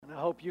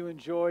hope you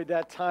enjoyed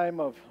that time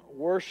of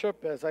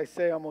worship. As I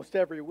say almost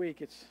every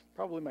week, it's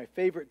probably my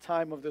favorite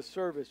time of the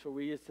service where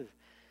we used to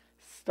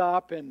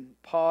stop and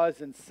pause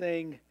and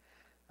sing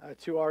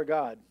to our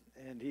God,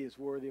 and He is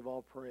worthy of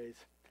all praise.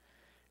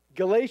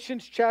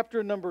 Galatians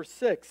chapter number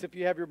 6, if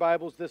you have your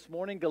Bibles this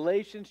morning,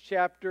 Galatians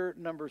chapter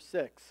number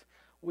 6.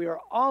 We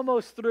are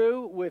almost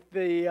through with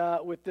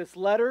this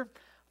letter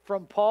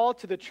from Paul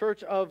to the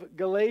church of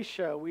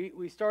Galatia.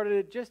 We started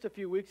it just a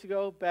few weeks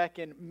ago, back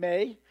in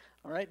May.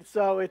 All right,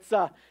 so it's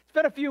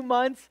been a few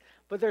months,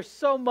 but there's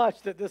so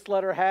much that this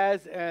letter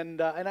has, and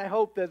I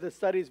hope that the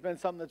study's been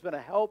something that's been a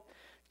help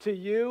to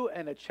you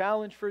and a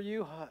challenge for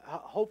you.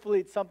 Hopefully,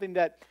 it's something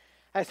that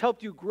has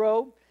helped you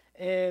grow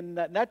in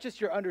not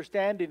just your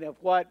understanding of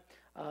what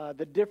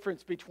the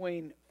difference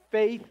between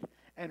faith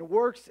and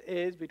works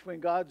is,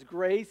 between God's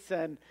grace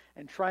and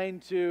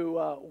trying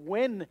to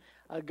win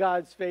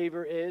God's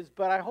favor is,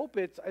 but I hope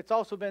it's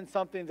also been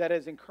something that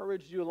has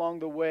encouraged you along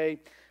the way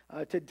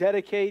to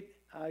dedicate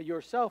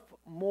yourself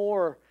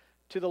more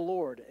to the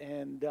Lord.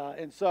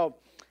 And so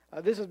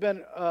this has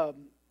been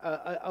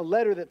a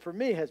letter that for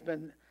me has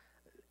been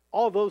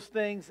all those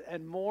things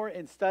and more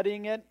in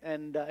studying it,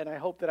 and I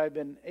hope that I've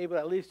been able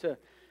at least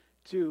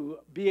to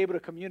be able to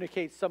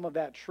communicate some of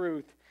that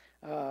truth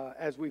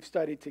as we've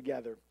studied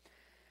together.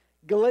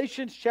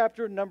 Galatians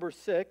chapter number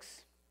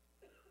 6,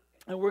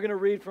 and we're going to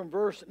read from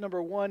verse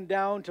number 1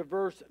 down to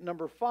verse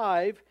number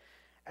 5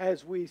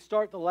 as we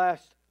start the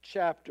last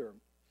chapter.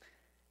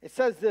 It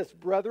says this: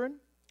 Brethren,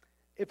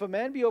 if a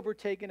man be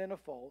overtaken in a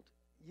fault,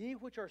 ye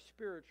which are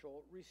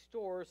spiritual,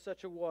 restore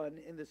such a one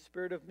in the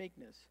spirit of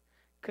meekness,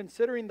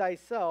 considering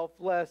thyself,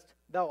 lest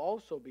thou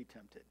also be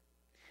tempted.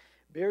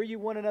 Bear ye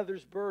one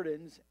another's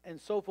burdens, and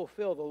so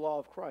fulfill the law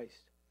of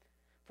Christ.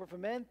 For if a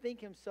man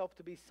think himself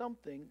to be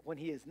something when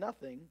he is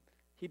nothing,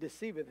 he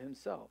deceiveth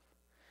himself.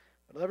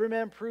 But let every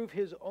man prove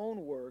his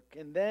own work,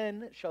 and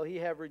then shall he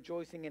have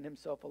rejoicing in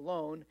himself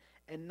alone,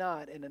 and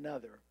not in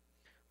another.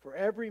 For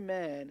every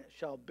man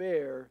shall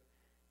bear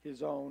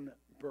his own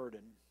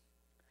burden.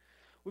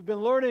 We've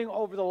been learning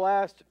over the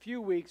last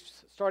few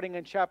weeks, starting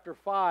in chapter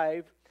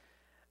 5,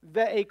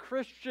 that a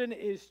Christian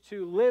is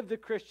to live the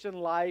Christian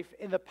life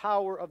in the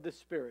power of the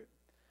Spirit.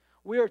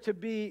 We are to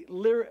be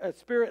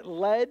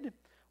Spirit-led.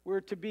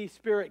 We're to be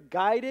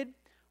Spirit-guided.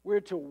 We're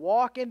to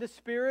walk in the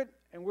Spirit,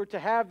 and we're to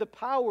have the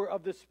power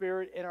of the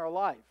Spirit in our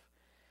life.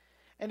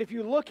 And if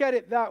you look at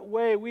it that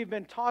way, we've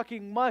been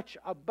talking much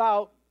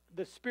about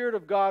the Spirit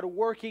of God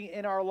working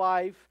in our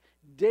life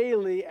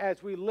daily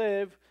as we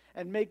live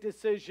and make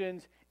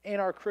decisions in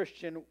our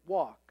Christian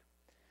walk.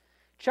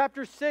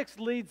 Chapter 6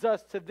 leads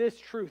us to this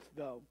truth,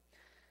 though.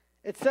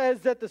 It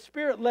says that the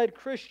Spirit-led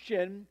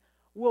Christian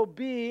will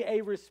be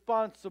a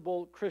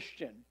responsible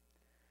Christian.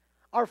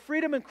 Our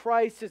freedom in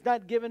Christ is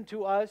not given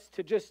to us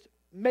to just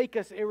make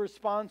us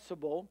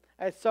irresponsible,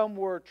 as some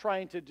were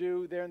trying to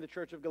do there in the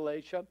church of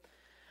Galatia.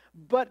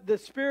 But the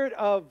spirit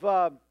of,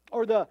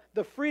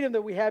 the freedom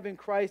that we have in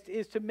Christ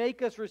is to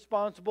make us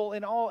responsible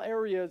in all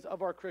areas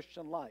of our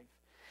Christian life.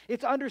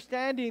 It's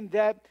understanding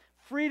that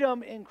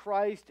freedom in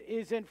Christ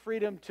isn't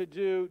freedom to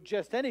do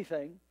just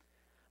anything,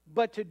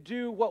 but to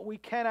do what we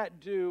cannot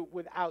do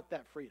without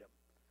that freedom.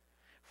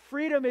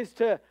 Freedom is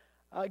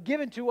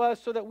given to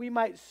us so that we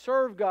might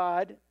serve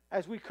God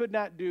as we could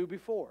not do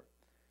before.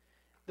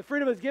 The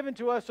freedom is given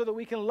to us so that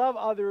we can love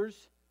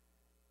others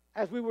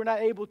as we were not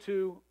able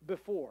to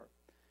before.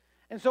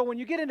 And so when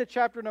you get into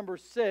chapter number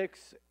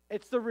 6,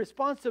 it's the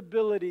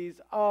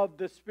responsibilities of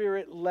the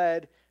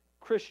Spirit-led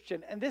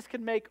Christian. And this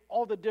can make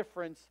all the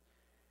difference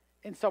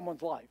in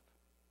someone's life.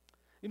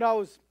 You know, I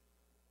was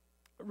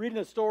reading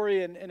a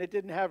story, and it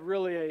didn't have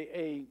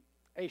really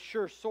a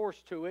sure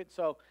source to it.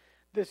 So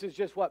this is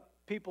just what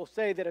people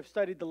say that have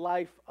studied the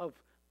life of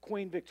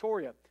Queen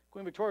Victoria.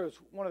 Queen Victoria was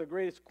one of the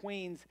greatest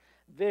queens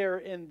there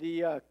in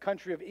the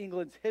country of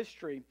England's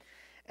history.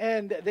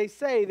 And they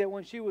say that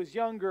when she was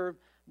younger,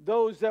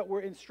 those that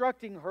were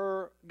instructing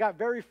her got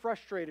very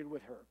frustrated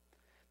with her.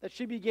 That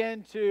she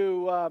began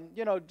to,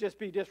 just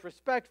be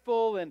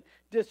disrespectful and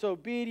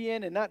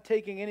disobedient and not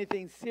taking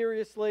anything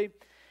seriously.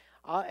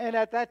 And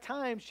at that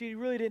time, she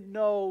really didn't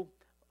know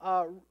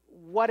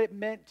what it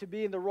meant to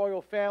be in the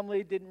royal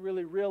family, didn't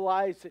really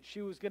realize that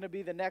she was going to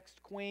be the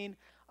next queen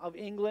of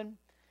England.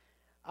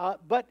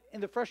 But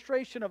in the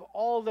frustration of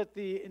all that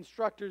the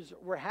instructors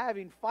were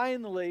having,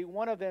 finally,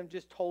 one of them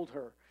just told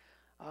her.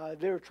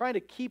 They were trying to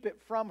keep it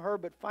from her,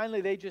 but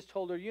finally they just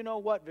told her, you know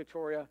what,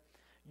 Victoria,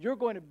 you're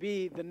going to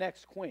be the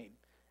next queen.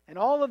 And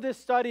all of this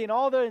study and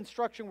all the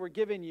instruction we're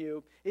giving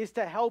you is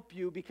to help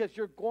you because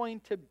you're going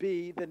to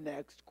be the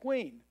next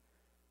queen.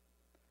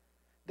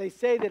 They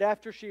say that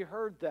after she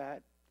heard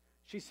that,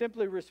 she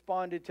simply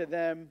responded to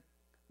them,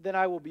 then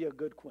I will be a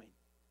good queen.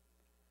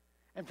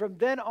 And from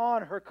then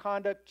on, her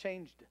conduct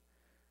changed.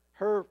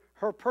 Her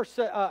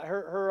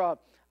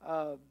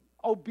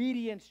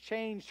obedience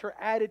changed. Her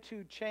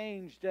attitude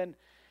changed. And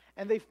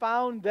they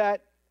found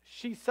that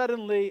she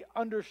suddenly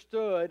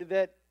understood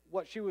that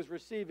what she was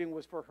receiving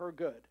was for her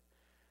good.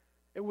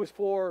 It was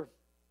for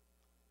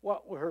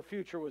what her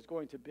future was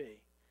going to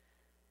be.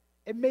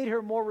 It made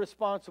her more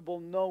responsible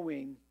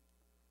knowing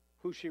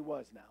who she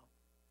was now.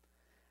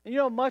 And you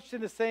know, much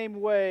in the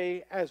same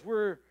way as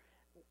we're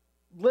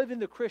living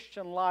the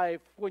Christian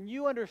life, when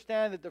you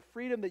understand that the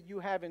freedom that you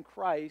have in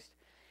Christ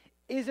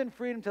isn't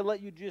freedom to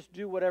let you just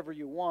do whatever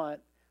you want,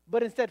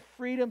 but instead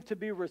freedom to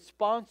be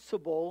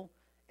responsible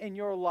in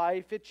your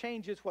life, it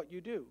changes what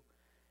you do.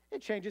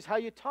 It changes how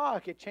you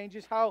talk. It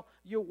changes how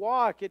you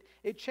walk.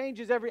 It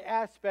changes every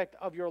aspect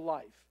of your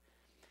life.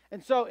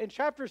 And so in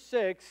chapter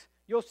 6,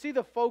 you'll see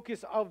the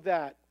focus of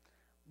that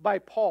by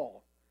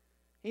Paul.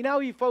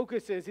 He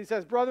focuses, he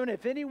says, brethren,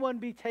 if anyone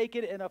be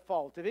taken in a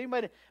fault, if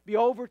anybody be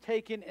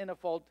overtaken in a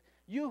fault,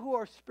 you who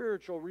are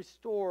spiritual,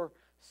 restore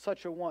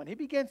such a one. He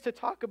begins to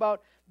talk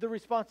about the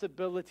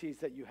responsibilities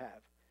that you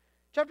have.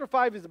 Chapter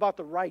 5 is about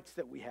the rights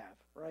that we have,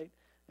 right?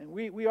 And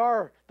we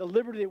are the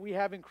liberty that we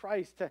have in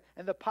Christ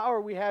and the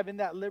power we have in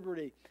that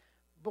liberty.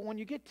 But when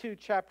you get to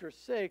chapter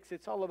 6,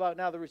 it's all about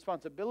now the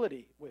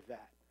responsibility with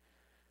that.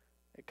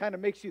 It kind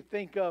of makes you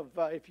think of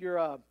if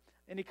you're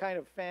any kind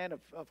of fan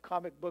of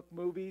comic book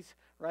movies,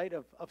 right,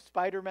 of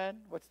Spider-Man.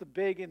 What's the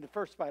big in the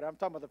first Spider? I'm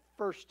talking about the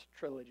first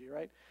trilogy,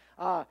 right?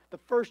 The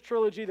first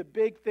trilogy, the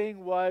big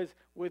thing was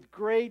with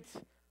great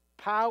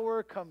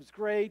power comes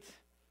great.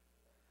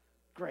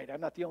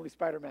 I'm not the only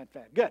Spider-Man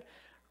fan. Good.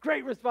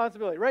 Great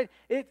responsibility, right?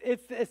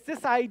 It's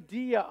this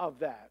idea of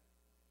that.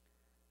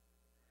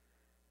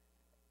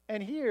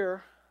 And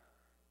here,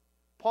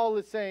 Paul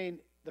is saying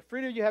the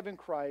freedom you have in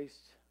Christ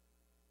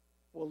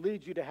will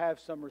lead you to have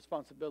some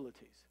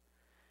responsibilities.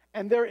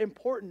 And they're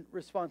important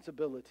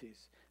responsibilities.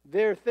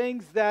 They're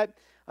things that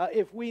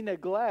if we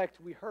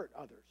neglect, we hurt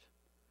others.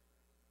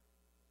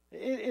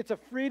 It's a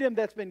freedom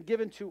that's been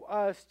given to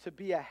us to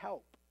be a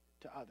help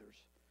to others.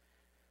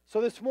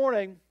 So this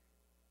morning,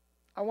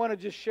 I want to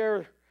just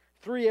share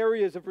 3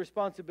 areas of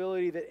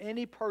responsibility that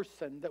any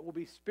person that will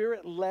be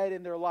Spirit-led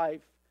in their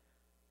life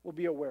will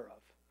be aware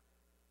of,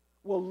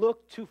 will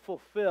look to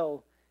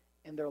fulfill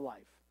in their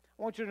life.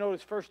 I want you to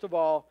notice, first of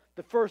all,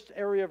 the first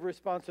area of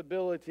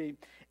responsibility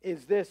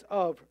is this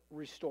of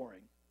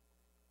restoring.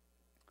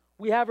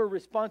 We have a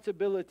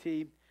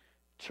responsibility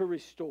to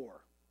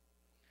restore.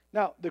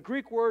 Now, the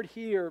Greek word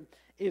here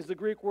is the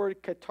Greek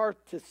word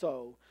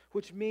katartiso,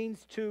 which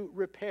means to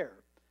repair.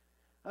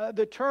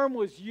 The term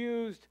was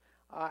used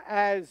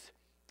as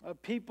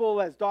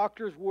people, as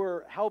doctors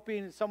were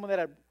helping someone that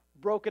had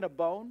broken a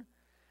bone,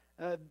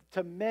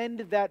 to mend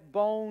that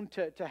bone,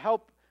 to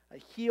help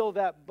heal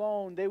that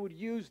bone. They would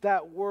use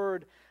that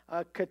word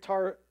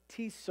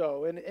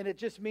katartiso, and it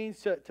just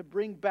means to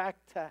bring back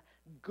to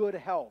good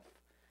health.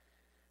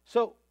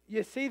 So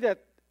you see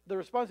that the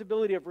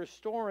responsibility of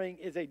restoring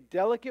is a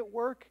delicate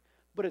work,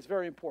 but it's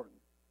very important.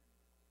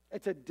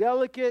 It's a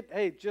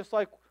delicate, just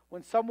like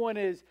when someone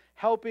is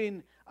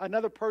helping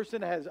another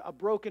person that has a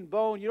broken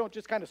bone, you don't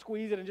just kind of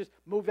squeeze it and just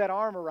move that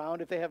arm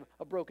around if they have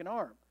a broken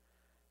arm.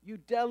 You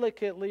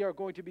delicately are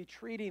going to be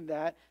treating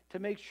that to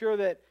make sure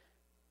that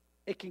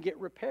it can get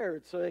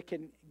repaired so it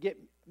can get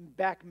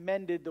back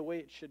mended the way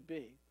it should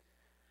be.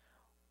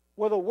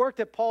 Well, the work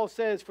that Paul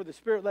says for the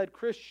Spirit-led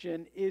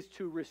Christian is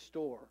to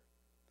restore.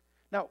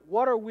 Now,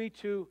 what are we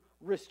to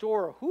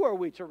restore? Who are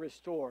we to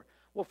restore?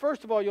 Well,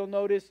 first of all, you'll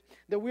notice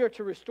that we are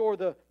to restore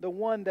the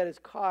one that is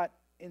caught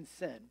in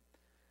sin.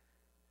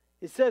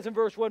 It says in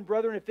verse 1,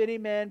 brethren, if any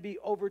man be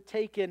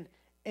overtaken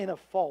in a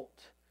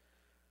fault.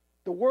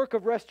 The work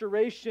of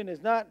restoration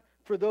is not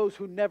for those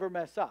who never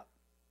mess up.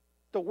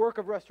 The work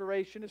of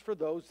restoration is for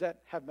those that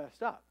have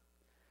messed up.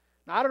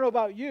 Now, I don't know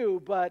about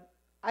you, but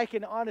I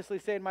can honestly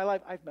say in my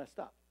life, I've messed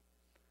up.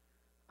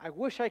 I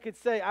wish I could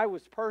say I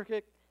was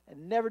perfect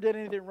and never did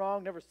anything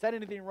wrong, never said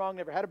anything wrong,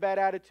 never had a bad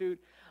attitude,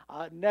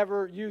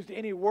 never used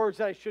any words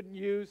that I shouldn't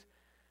use.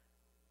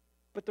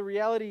 But the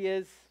reality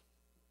is,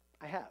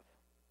 I have.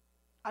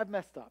 I've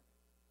messed up.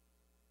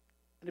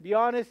 And to be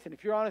honest, and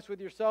if you're honest with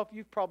yourself,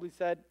 you've probably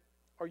said,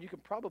 or you can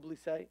probably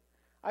say,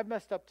 I've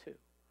messed up too.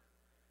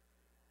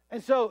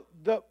 And so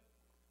the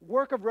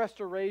work of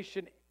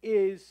restoration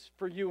is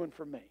for you and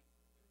for me.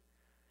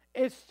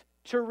 It's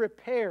to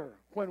repair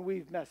when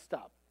we've messed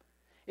up.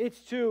 It's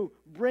to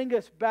bring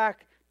us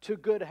back to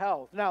good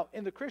health. Now,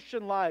 in the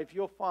Christian life,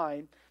 you'll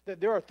find that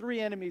there are 3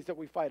 enemies that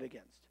we fight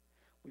against.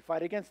 We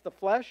fight against the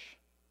flesh,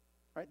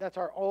 right? That's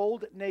our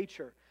old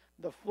nature.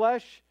 The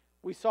flesh,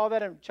 we saw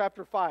that in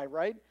chapter 5,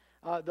 right?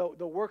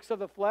 The works of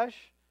the flesh,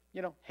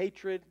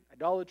 hatred,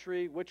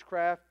 idolatry,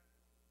 witchcraft,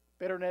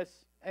 bitterness,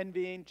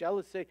 envying,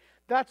 jealousy.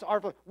 That's our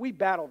flesh. We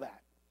battle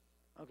that,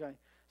 okay?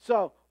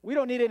 So we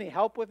don't need any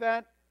help with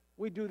that.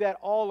 We do that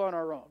all on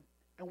our own.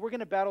 And we're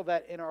going to battle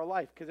that in our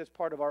life because it's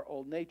part of our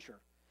old nature.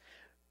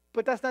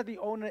 But that's not the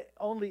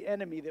only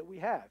enemy that we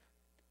have.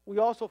 We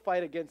also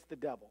fight against the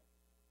devil.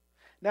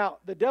 Now,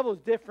 the devil is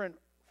different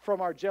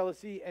from our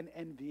jealousy and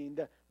envying.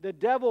 The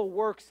devil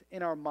works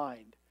in our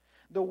mind.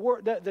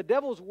 The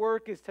devil's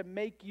work is to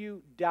make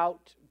you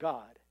doubt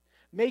God,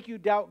 make you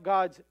doubt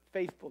God's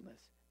faithfulness,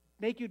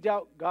 make you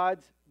doubt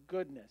God's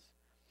goodness,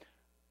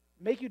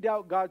 make you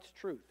doubt God's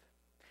truth.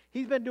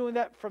 He's been doing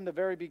that from the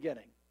very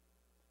beginning.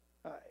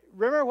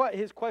 Remember what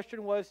his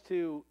question was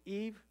to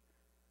Eve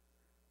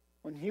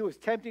when he was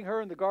tempting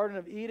her in the Garden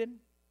of Eden,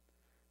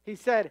 he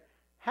said,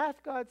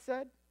 "Hath God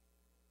said?"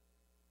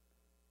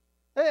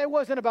 It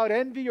wasn't about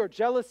envy or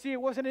jealousy.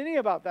 It wasn't any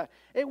about that.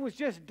 It was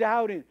just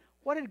doubting.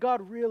 What did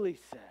God really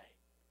say?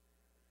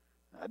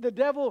 The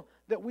devil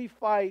that we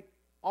fight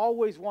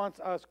always wants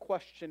us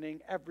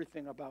questioning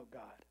everything about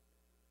God.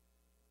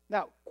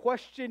 Now,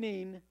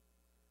 questioning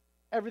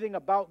everything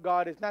about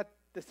God is not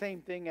the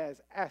same thing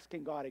as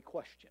asking God a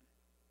question.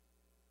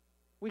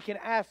 We can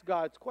ask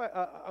God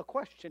a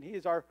question. He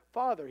is our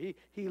Father.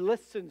 He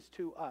listens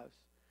to us.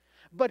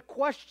 But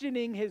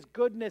questioning His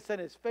goodness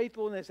and His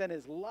faithfulness and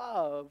His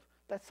love,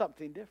 that's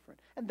something different.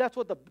 And that's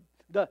what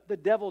the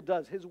devil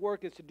does. His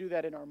work is to do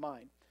that in our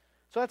mind.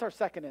 So that's our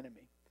second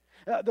enemy.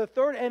 The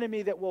third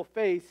enemy that we'll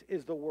face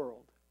is the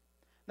world.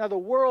 Now, the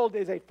world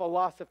is a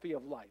philosophy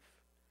of life.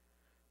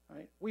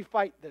 Right? We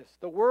fight this.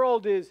 The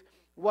world is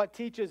what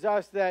teaches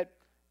us that,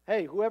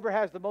 hey, whoever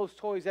has the most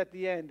toys at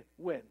the end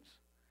wins.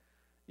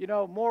 You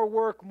know, more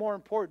work, more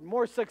important.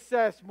 More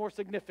success, more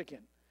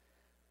significant.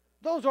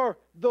 Those are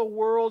the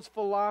world's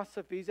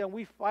philosophies, and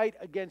we fight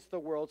against the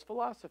world's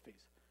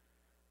philosophies.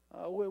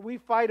 We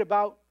fight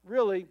about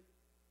really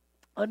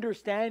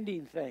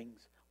understanding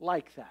things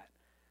like that.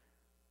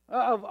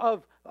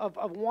 Of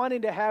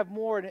wanting to have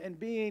more and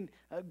being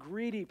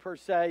greedy per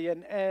se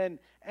and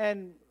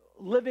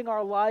living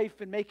our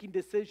life and making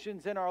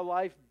decisions in our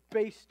life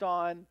based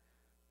on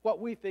what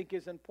we think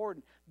is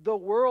important. The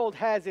world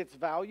has its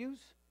values.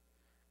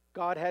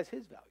 God has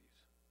His values.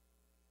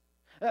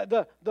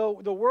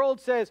 The world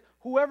says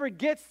whoever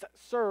gets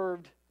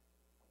served,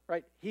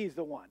 right, he's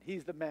the one.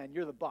 He's the man.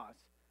 You're the boss.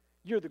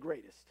 You're the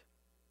greatest.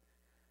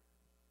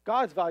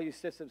 God's value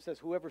system says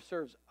whoever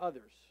serves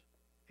others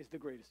is the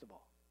greatest of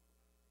all.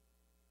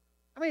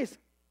 I mean, it's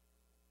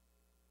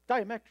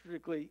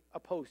diametrically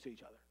opposed to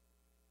each other.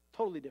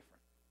 Totally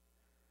different.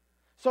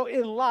 So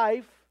in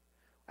life,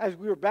 as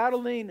we are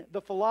battling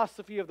the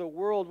philosophy of the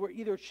world, we're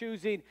either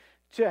choosing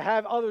to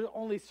have others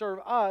only serve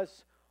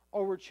us,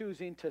 or we're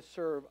choosing to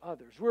serve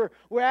others.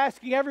 We're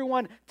asking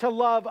everyone to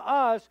love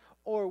us,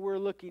 or we're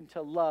looking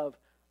to love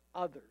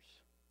others.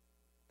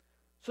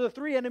 So the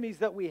three enemies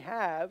that we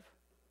have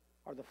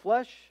are the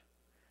flesh,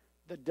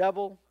 the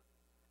devil,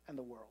 and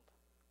the world.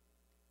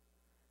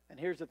 And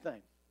here's the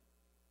thing.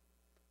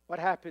 What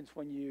happens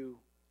when you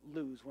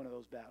lose one of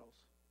those battles?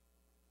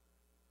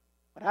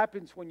 What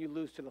happens when you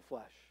lose to the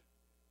flesh?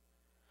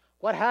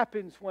 What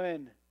happens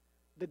when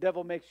the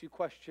devil makes you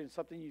question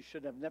something you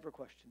should have never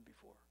questioned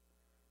before?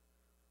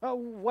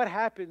 What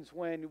happens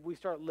when we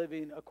start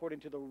living according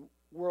to the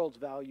world's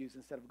values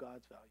instead of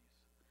God's values?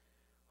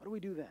 What do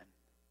we do then?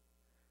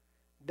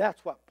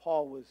 That's what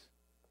Paul was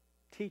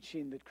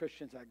teaching the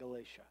Christians at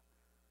Galatia.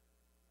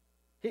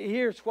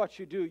 Here's what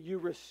you do. You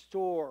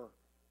restore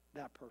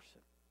that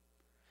person.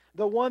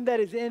 The one that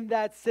is in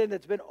that sin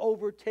that's been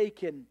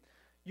overtaken,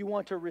 you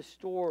want to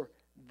restore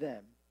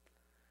them.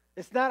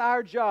 It's not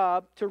our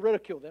job to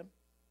ridicule them.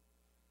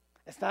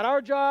 It's not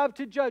our job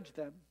to judge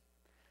them.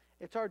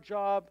 It's our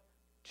job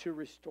to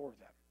restore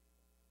them.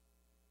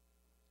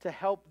 To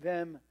help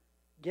them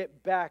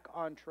get back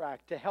on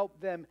track. To help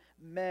them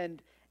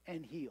mend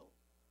and heal.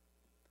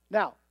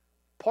 Now,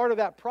 part of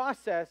that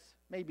process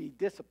may be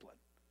discipline.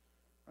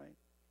 Right?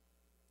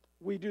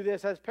 We do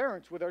this as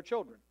parents with our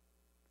children.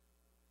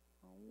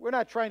 We're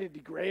not trying to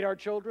degrade our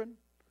children.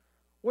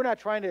 We're not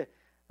trying to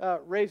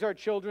raise our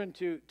children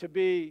to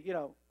be,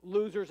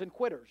 losers and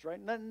quitters, right?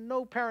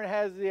 No parent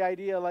has the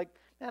idea like,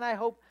 man, I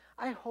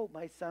hope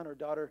my son or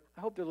daughter,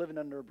 I hope they're living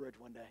under a bridge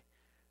one day,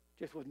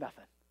 just with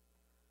nothing.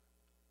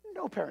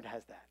 No parent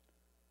has that.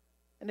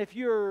 And if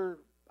you're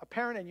a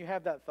parent and you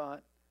have that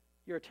thought,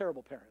 you're a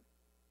terrible parent,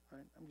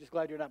 right? I'm just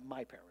glad you're not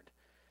my parent.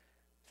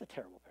 It's a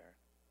terrible parent.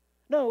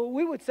 No,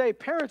 we would say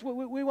parents,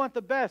 we want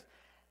the best.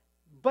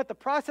 But the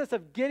process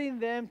of getting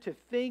them to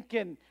think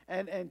and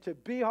to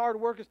be hard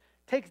workers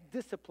takes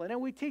discipline. And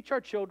we teach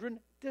our children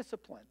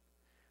discipline.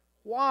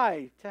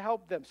 Why? To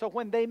help them. So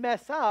when they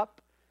mess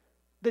up,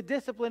 the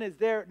discipline is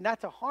there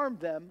not to harm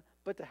them,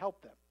 but to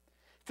help them.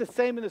 It's the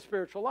same in the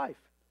spiritual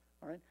life.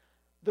 All right?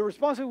 The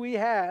responsibility we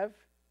have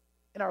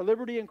in our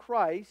liberty in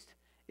Christ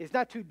is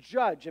not to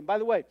judge. And by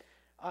the way,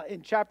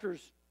 in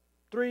chapters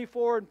 3,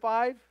 4, and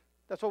 5,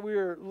 that's what we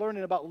were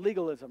learning about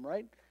legalism,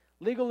 right?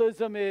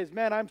 Legalism is,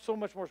 man, I'm so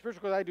much more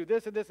spiritual because I do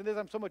this and this and this.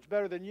 I'm so much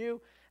better than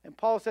you. And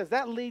Paul says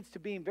that leads to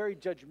being very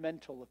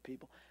judgmental of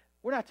people.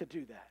 We're not to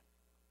do that.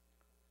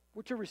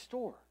 We're to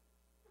restore.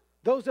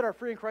 Those that are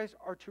free in Christ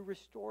are to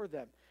restore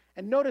them.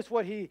 And notice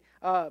what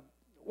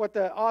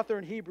the author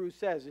in Hebrews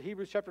says. In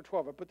Hebrews chapter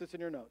 12, I put this in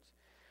your notes.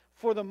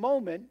 For the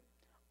moment,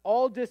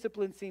 all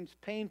discipline seems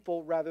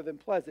painful rather than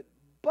pleasant.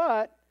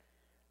 But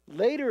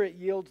later it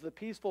yields the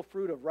peaceful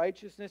fruit of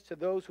righteousness to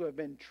those who have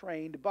been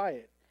trained by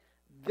it.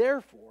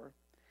 Therefore,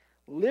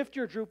 lift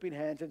your drooping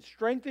hands and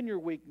strengthen your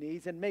weak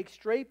knees and make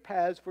straight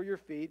paths for your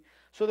feet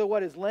so that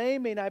what is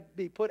lame may not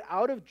be put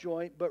out of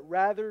joint, but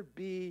rather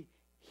be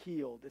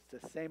healed. It's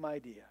the same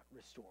idea,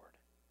 restored.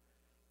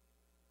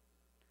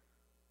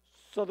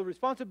 So the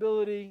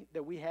responsibility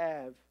that we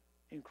have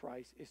in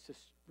Christ is to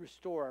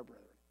restore our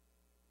brethren.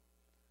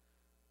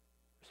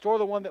 restore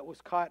the one that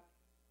was caught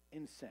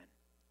in sin.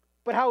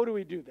 But how do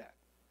we do that?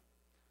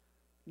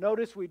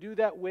 Notice we do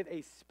that with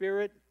a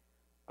spirit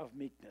of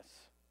meekness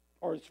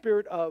or a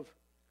spirit of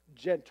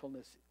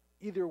gentleness.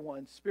 Either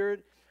one.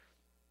 Spirit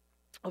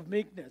of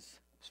meekness,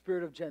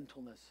 spirit of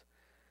gentleness.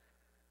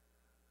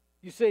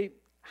 You see,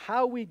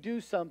 how we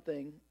do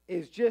something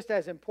is just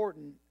as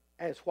important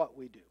as what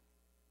we do.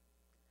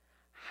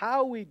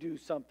 How we do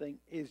something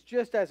is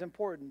just as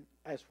important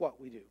as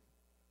what we do.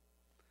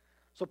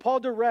 So Paul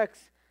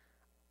directs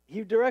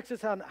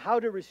us on how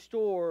to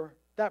restore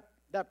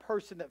that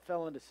person that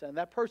fell into sin,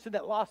 that person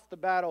that lost the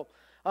battle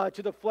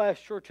to the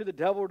flesh or to the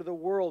devil or to the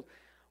world.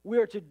 We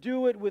are to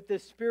do it with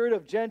this spirit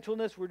of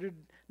gentleness. We're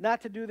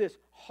not to do this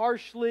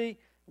harshly.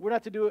 We're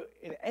not to do it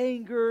in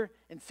anger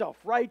and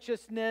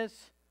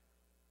self-righteousness.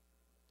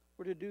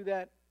 We're to do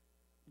that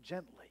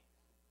gently.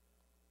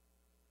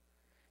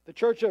 The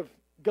church of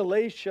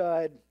Galatia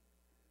had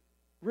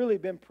really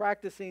been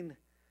practicing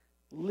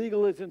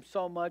legalism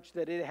so much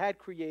that it had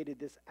created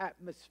this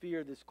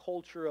atmosphere, this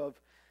culture of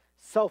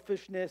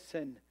selfishness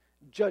and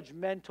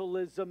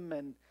judgmentalism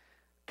and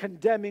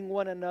condemning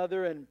one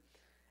another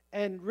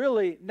and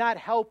really not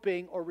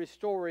helping or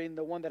restoring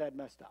the one that had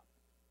messed up.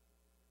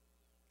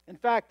 In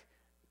fact,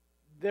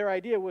 their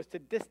idea was to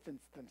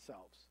distance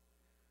themselves.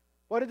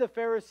 What did the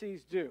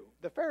Pharisees do?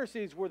 The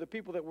Pharisees were the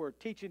people that were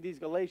teaching these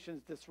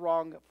Galatians this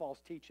wrong,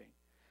 false teaching.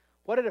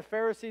 What did a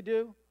Pharisee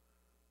do?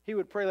 He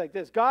would pray like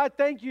this: God,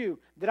 thank you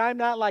that I'm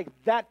not like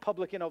that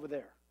publican over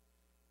there.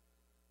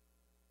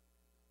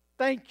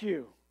 Thank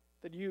you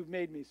that you've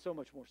made me so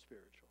much more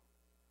spiritual.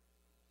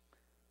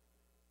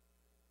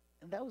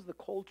 And that was the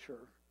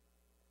culture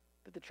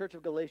that the church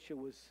of Galatia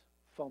was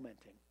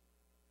fomenting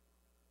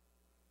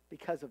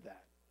because of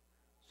that.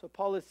 So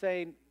Paul is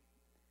saying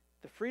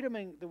the freedom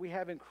that we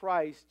have in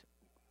Christ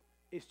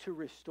is to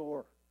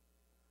restore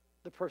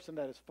the person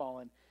that has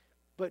fallen,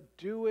 but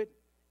do it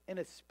in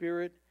a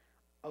spirit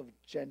of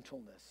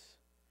gentleness.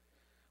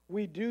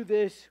 We do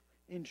this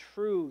in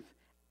truth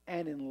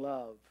and in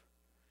love.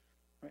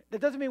 Right?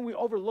 That doesn't mean we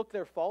overlook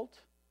their fault.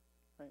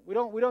 Right?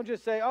 We don't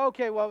just say, oh,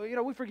 okay, well,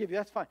 we forgive you.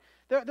 That's fine.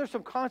 There's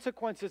some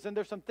consequences and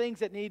there's some things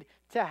that need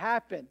to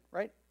happen,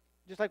 right?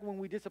 Just like when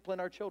we discipline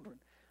our children.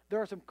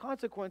 There are some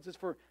consequences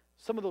for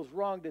some of those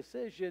wrong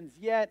decisions,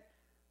 yet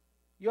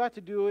you have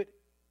to do it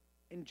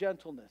in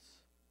gentleness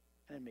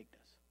and in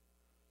meekness.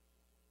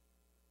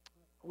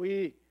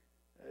 We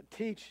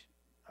teach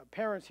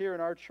parents here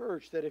in our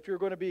church that if you're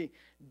going to be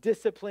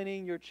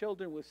disciplining your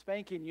children with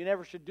spanking, you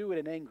never should do it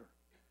in anger.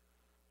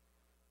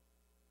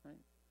 Right?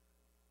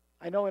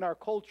 I know in our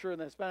culture, in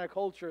the Hispanic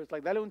culture, it's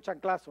like, dale un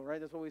chanclazo, right?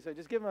 That's what we say.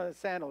 Just give them a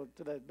sandal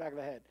to the back of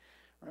the head.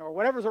 Right? Or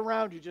whatever's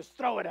around you, just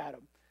throw it at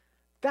them.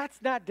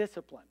 That's not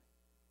discipline.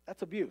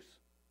 That's abuse.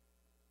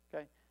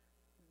 Okay?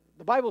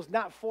 The Bible's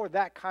not for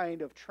that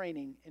kind of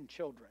training in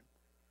children.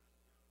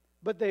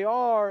 But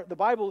the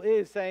Bible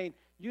is saying,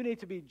 you need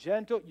to be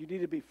gentle, you need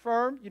to be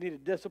firm, you need to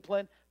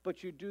discipline,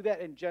 but you do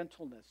that in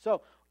gentleness.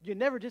 So you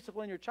never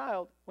discipline your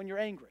child when you're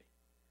angry.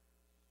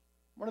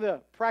 One of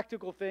the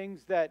practical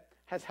things that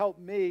has helped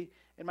me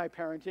in my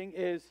parenting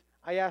is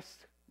I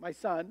asked my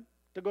son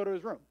to go to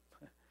his room.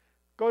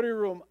 Go to your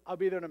room, I'll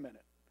be there in a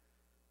minute.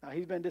 Now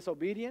he's been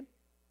disobedient.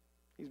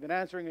 He's been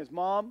answering his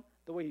mom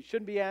the way he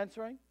shouldn't be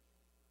answering.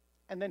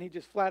 And then he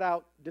just flat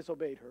out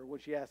disobeyed her when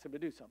she asked him to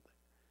do something.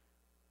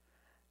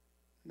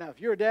 Now,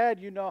 if you're a dad,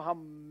 you know how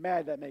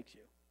mad that makes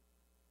you,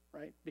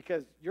 right?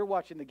 Because you're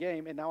watching the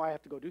game, and now I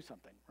have to go do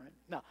something, right?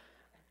 No,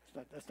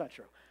 that's not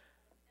true.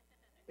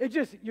 It's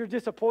just you're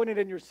disappointed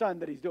in your son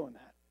that he's doing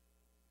that.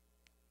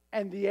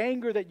 And the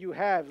anger that you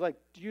have, like,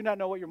 do you not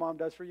know what your mom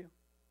does for you?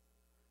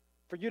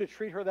 For you to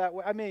treat her that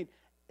way, I mean,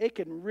 it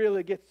can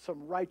really get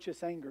some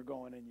righteous anger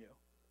going in you.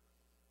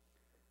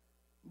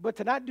 But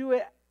to not do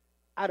it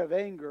out of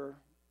anger,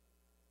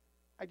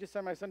 I just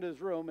sent my son to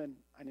his room, and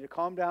I need to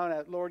calm down.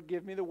 Lord,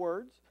 give me the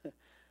words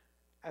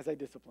as I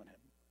discipline him.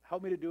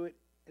 Help me to do it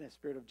in a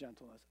spirit of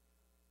gentleness.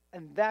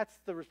 And that's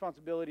the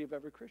responsibility of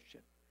every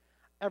Christian.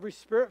 Every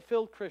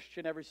spirit-filled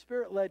Christian, every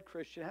spirit-led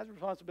Christian has a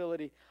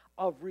responsibility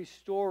of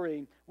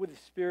restoring with the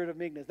spirit of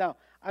meekness. Now,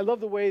 I love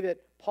the way that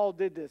Paul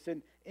did this.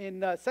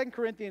 In 2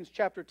 Corinthians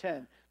chapter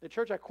 10, the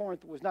church at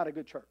Corinth was not a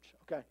good church,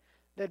 okay?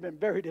 They had been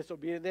very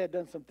disobedient. They had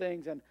done some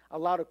things and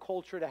allowed a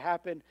culture to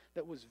happen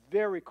that was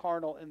very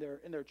carnal in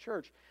their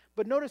church.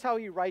 But notice how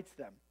he writes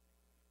them.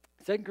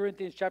 2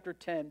 Corinthians chapter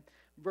 10,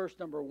 verse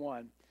number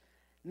 1.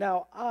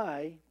 Now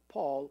I,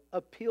 Paul,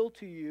 appeal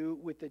to you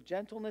with the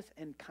gentleness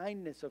and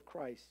kindness of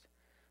Christ.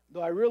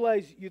 Though I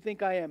realize you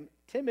think I am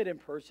timid in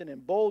person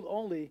and bold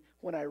only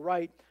when I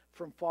write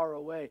from far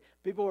away.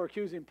 People were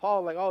accusing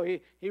Paul like, oh,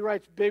 he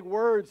writes big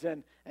words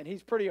and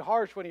he's pretty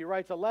harsh when he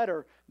writes a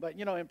letter. But,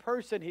 in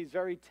person, he's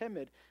very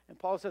timid. And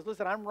Paul says,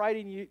 listen, I'm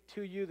writing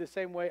to you the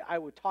same way I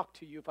would talk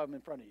to you if I'm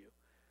in front of you.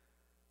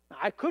 Now,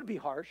 I could be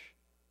harsh.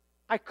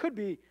 I could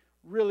be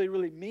really,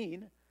 really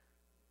mean.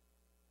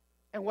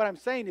 And what I'm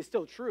saying is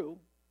still true.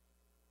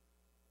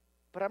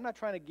 But I'm not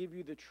trying to give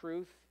you the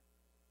truth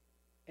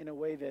in a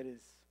way that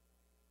is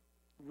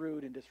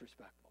rude and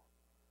disrespectful.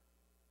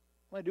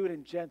 We want to do it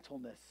in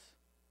gentleness,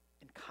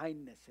 in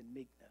kindness, and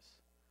meekness.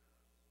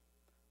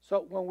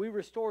 So when we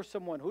restore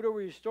someone, who are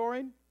we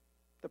restoring?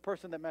 The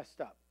person that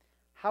messed up.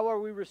 How are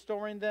we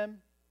restoring them?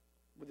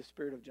 With the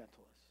spirit of gentleness.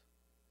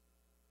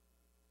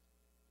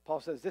 Paul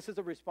says this is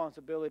a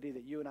responsibility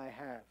that you and I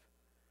have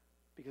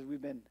because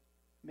we've been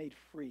made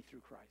free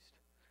through Christ.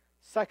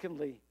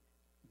 Secondly,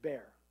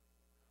 bear.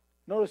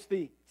 Notice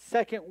the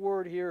second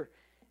word here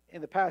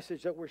in the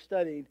passage that we're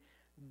studying.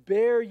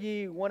 Bear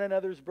ye one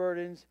another's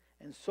burdens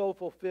and so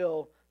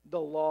fulfill the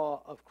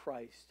law of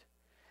Christ.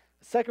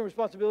 The second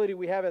responsibility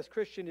we have as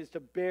Christians is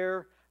to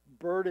bear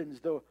burdens.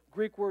 The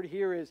Greek word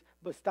here is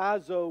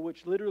bastazo,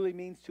 which literally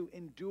means to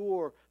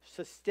endure,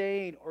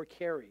 sustain, or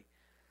carry.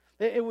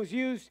 It was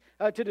used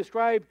to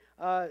describe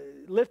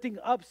lifting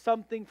up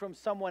something from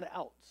someone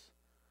else.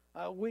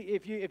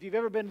 If you've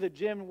ever been to the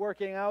gym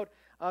working out,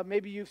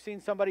 maybe you've seen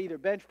somebody either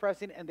bench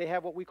pressing and they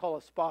have what we call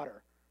a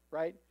spotter,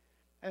 right?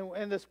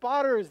 And the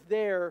spotter is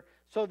there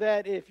so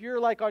that if you're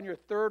like on your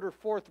third or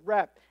fourth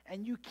rep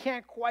and you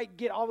can't quite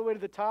get all the way to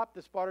the top,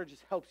 the spotter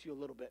just helps you a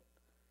little bit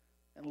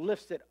and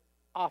lifts it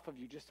off of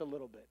you just a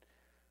little bit.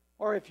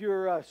 Or if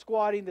you're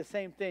squatting, the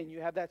same thing.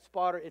 You have that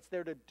spotter. It's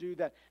there to do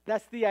that.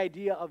 That's the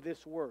idea of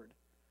this word.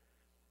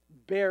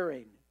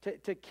 Bearing,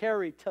 to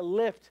carry, to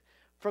lift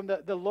from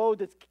the load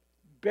that's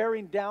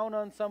bearing down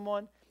on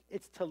someone.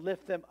 It's to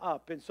lift them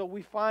up. And so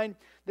we find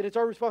that it's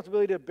our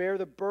responsibility to bear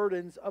the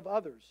burdens of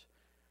others.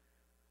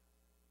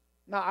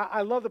 Now,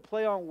 I love the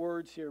play on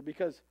words here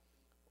because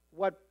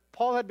what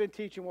Paul had been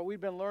teaching, what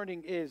we've been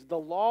learning is the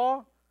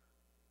law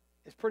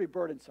is pretty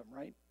burdensome,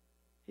 right?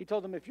 He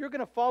told them, if you're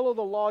going to follow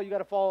the law, you got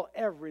to follow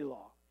every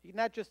law.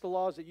 Not just the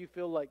laws that you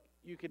feel like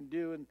you can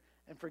do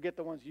and forget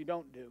the ones you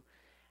don't do.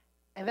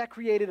 And that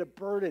created a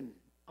burden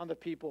on the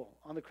people,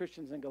 on the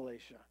Christians in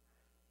Galatia.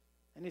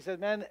 And he said,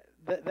 man,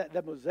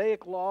 the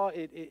Mosaic law,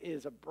 it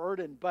is a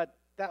burden, but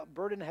that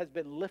burden has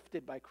been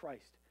lifted by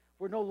Christ.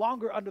 We're no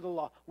longer under the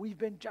law. We've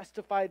been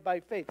justified by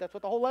faith. That's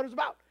what the whole letter's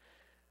about.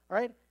 All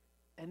right?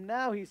 And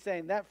now he's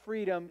saying that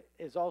freedom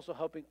is also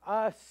helping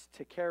us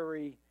to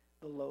carry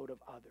the load of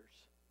others.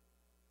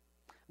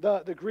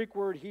 The Greek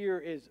word here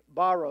is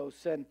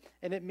baros, and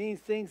it means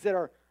things that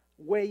are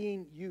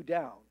weighing you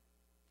down.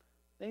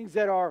 Things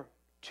that are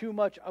too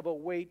much of a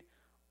weight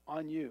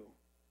on you.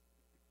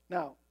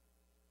 Now,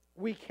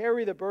 we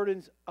carry the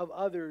burdens of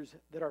others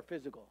that are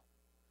physical.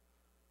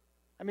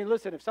 I mean,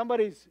 listen, if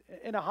somebody's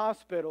in a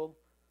hospital,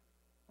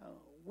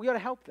 we ought to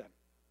help them.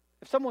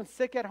 If someone's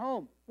sick at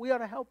home, we ought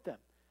to help them.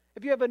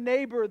 If you have a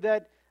neighbor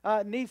that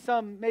needs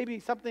maybe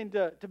something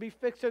to be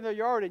fixed in their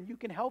yard and you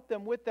can help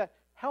them with that,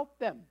 help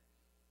them.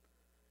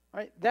 All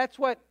right? That's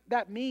what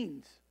that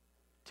means.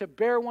 To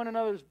bear one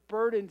another's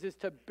burdens is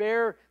to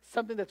bear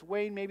something that's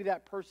weighing maybe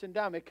that person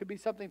down. It could be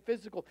something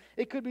physical.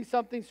 It could be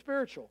something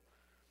spiritual.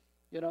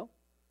 You know?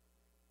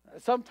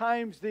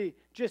 Sometimes the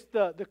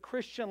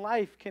Christian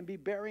life can be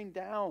bearing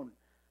down.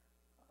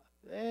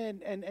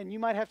 And you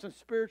might have some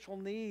spiritual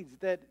needs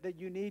that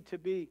you need to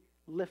be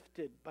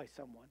lifted by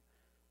someone.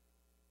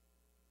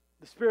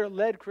 The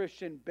Spirit-led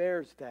Christian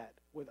bears that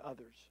with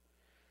others.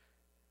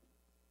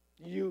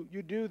 You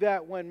do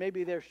that when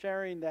maybe they're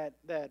sharing that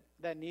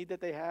need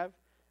that they have,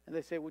 and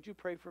they say, would you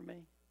pray for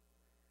me?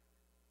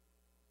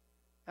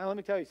 Now let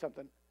me tell you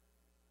something.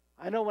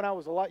 I know when I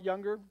was a lot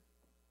younger,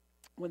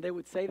 when they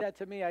would say that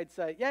to me, I'd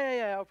say,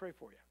 yeah, I'll pray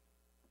for you.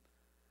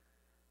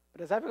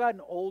 But as I've gotten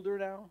older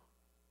now,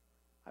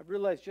 I've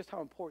realized just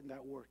how important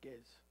that work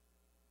is.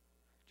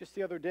 Just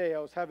the other day, I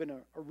was having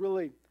a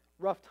really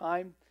rough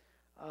time,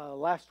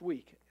 last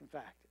week, in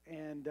fact.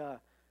 And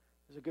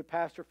there's a good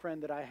pastor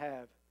friend that I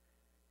have.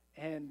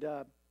 And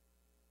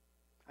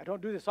I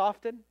don't do this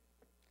often,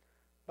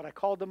 but I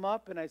called him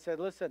up and I said,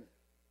 listen,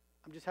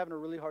 I'm just having a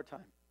really hard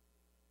time.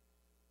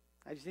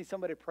 I just need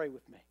somebody to pray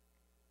with me.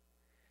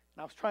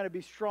 And I was trying to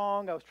be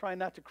strong. I was trying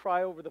not to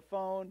cry over the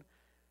phone.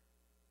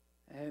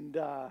 And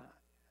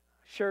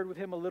shared with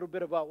him a little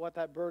bit about what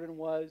that burden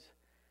was.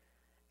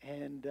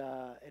 And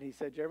he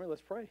said, Jeremy,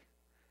 let's pray.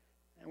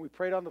 And we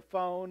prayed on the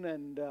phone,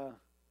 and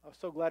I was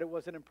so glad it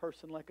wasn't in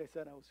person. Like I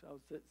said, I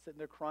was sitting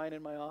there crying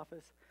in my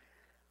office.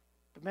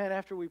 But man,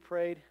 after we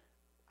prayed,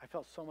 I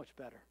felt so much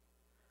better.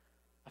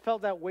 I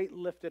felt that weight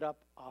lifted up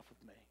off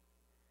of me.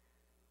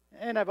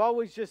 And I've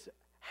always just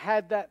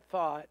had that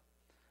thought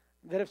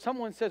that if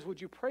someone says, would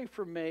you pray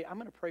for me, I'm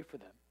going to pray for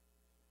them.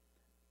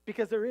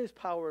 Because there is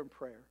power in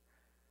prayer.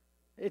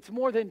 It's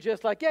more than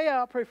just like, yeah,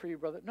 I'll pray for you,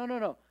 brother.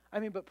 No. I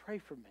mean, but pray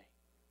for me.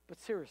 But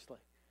seriously.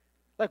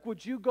 Like,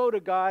 would you go to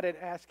God and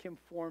ask him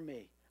for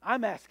me?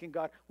 I'm asking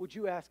God, would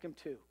you ask him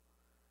too?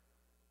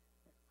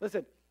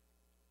 Listen,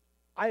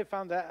 I have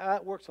found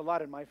that works a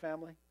lot in my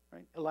family,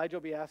 right? Elijah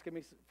will be asking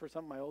me for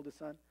something, my oldest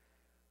son.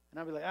 And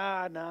I'll be like,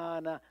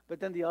 nah. But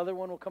then the other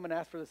one will come and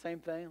ask for the same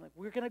thing. Like,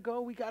 we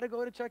got to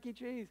go to Chuck E.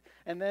 Cheese.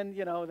 And then,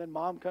 then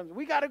mom comes,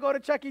 we got to go to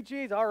Chuck E.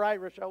 Cheese. All right,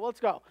 Rochelle, let's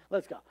go.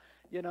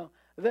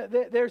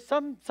 There's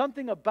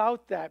something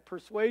about that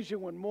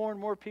persuasion when more and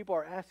more people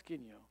are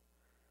asking you.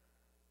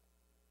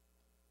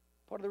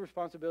 Part of the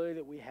responsibility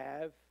that we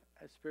have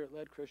as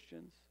Spirit-led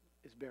Christians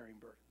is bearing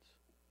burdens.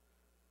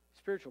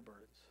 Spiritual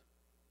burdens.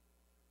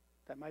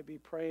 That might be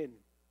praying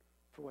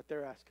for what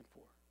they're asking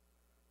for.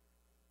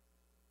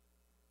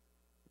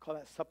 We call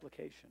that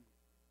supplication.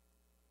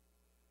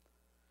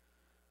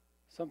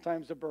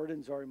 Sometimes the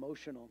burdens are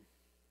emotional.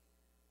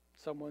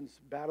 Someone's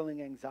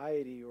battling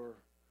anxiety or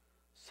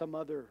some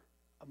other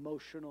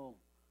emotional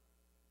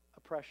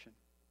oppression.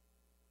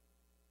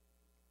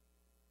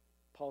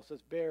 Paul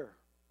says, bear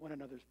one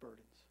another's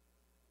burdens.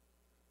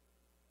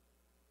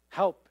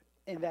 Help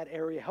in that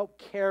area. Help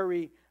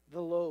carry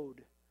the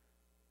load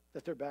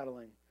that they're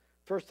battling.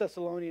 1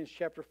 Thessalonians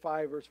chapter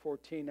 5, verse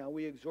 14. Now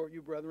we exhort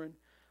you, brethren,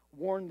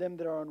 warn them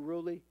that are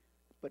unruly,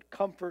 but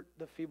comfort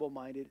the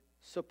feeble-minded,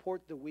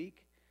 support the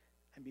weak,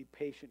 and be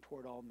patient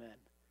toward all men.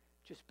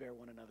 Just bear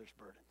one another's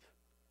burdens.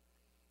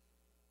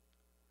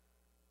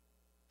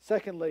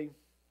 Secondly,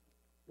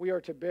 we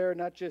are to bear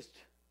not just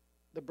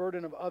the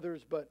burden of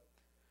others, but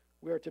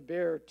we are to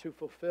bear to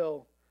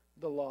fulfill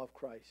the law of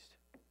Christ.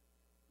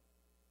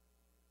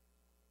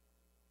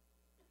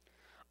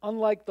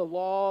 Unlike the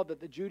law that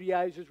the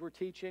Judaizers were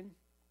teaching,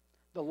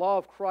 the law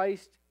of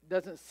Christ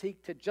doesn't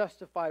seek to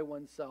justify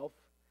oneself.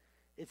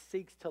 It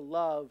seeks to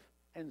love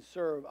and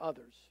serve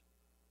others.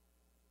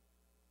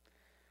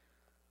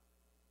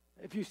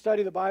 If you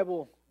study the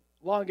Bible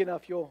long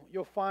enough,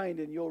 you'll find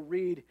and you'll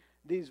read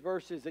these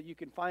verses that you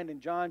can find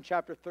in John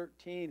chapter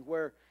 13,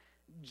 where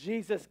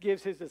Jesus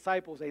gives his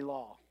disciples a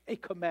law, a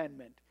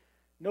commandment.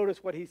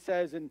 Notice what he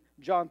says in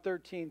John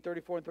 13,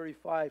 34 and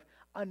 35.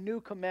 A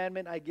new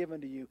commandment I give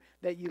unto you,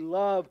 that ye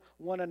love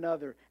one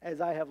another as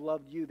I have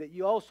loved you, that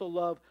ye also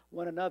love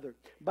one another.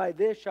 By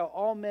this shall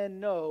all men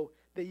know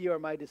that ye are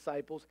my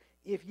disciples,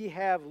 if ye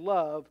have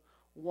love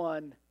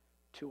one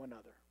to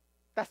another.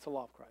 That's the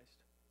law of Christ.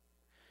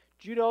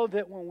 Do you know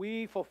that when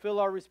we fulfill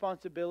our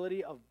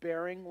responsibility of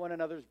bearing one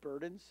another's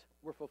burdens,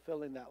 we're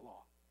fulfilling that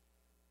law?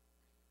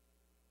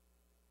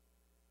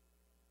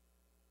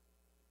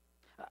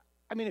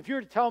 I mean, if you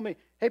were to tell me,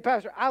 hey,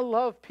 Pastor, I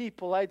love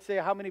people, I'd say,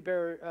 how many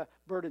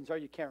burdens are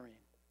you carrying?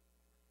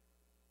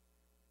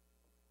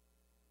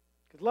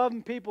 Because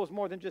loving people is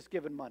more than just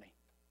giving money.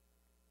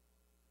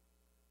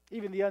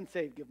 Even the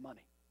unsaved give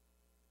money.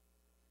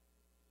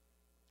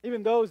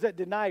 Even those that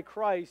deny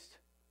Christ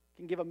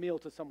can give a meal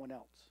to someone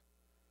else.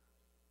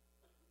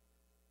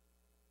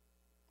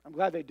 I'm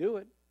glad they do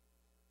it.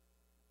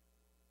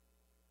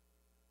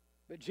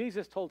 But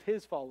Jesus told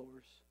his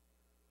followers,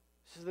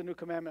 this is the new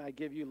commandment I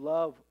give you,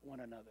 love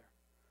one another.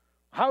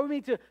 How are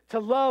we to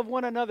love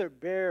one another?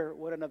 Bear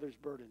one another's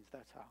burdens.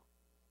 That's how.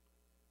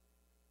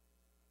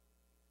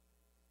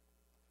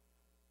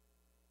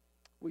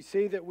 We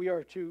see that we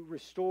are to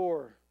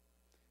restore,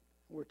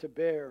 we're to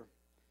bear.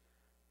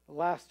 The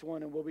last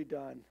one, and we'll be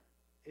done,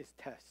 is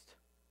test.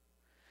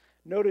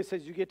 Notice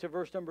as you get to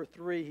verse number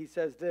 3, he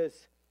says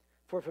this,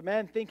 for if a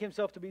man think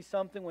himself to be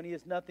something when he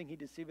is nothing, he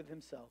deceiveth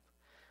himself.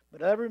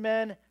 But every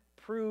man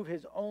prove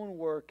his own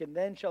work, and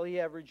then shall he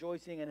have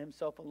rejoicing in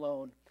himself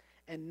alone,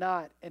 and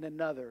not in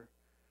another.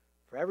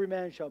 For every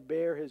man shall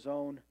bear his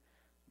own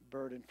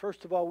burden.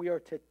 First of all, we are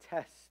to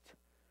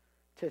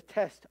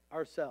test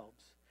ourselves.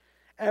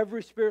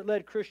 Every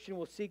Spirit-led Christian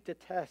will seek to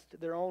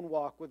test their own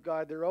walk with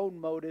God, their own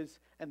motives,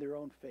 and their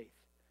own faith.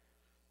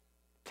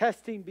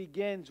 Testing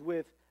begins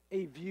with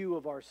a view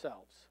of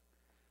ourselves.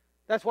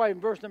 That's why in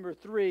verse number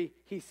 3,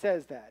 he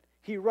says that.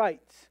 He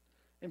writes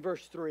in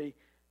verse 3,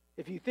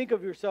 if you think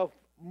of yourself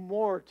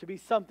more to be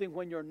something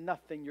when you're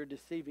nothing, you're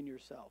deceiving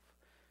yourself.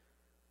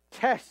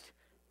 Test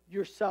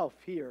yourself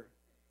here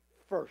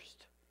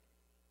first.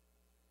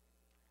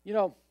 You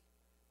know,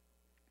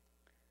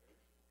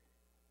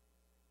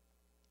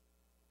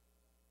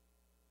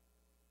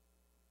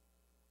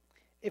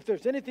 if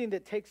there's anything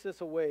that takes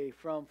us away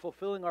from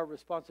fulfilling our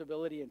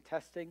responsibility in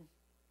testing,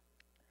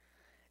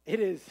 it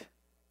is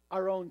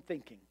our own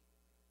thinking.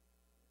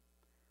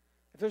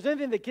 If there's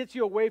anything that gets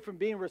you away from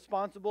being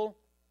responsible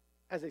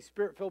as a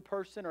Spirit-filled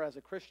person or as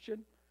a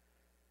Christian,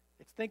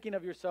 it's thinking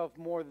of yourself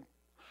more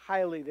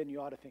highly than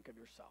you ought to think of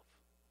yourself.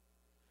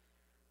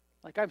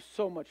 Like, I'm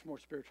so much more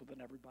spiritual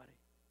than everybody.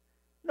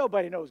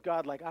 Nobody knows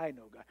God like I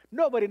know God.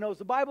 Nobody knows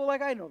the Bible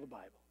like I know the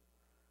Bible.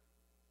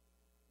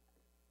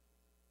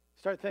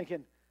 Start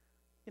thinking,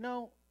 you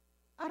know,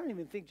 I don't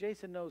even think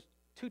Jason knows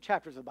 2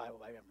 chapters of the Bible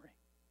by memory.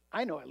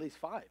 I know at least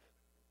 5.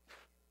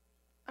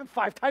 I'm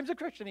 5 times a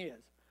Christian he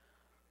is.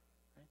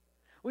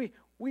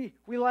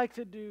 We like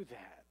to do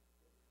that.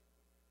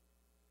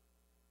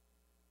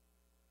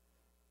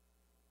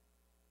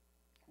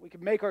 We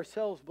can make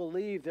ourselves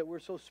believe that we're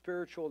so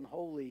spiritual and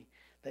holy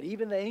that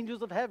even the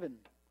angels of heaven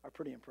are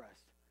pretty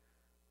impressed.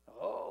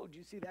 Oh, do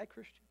you see that,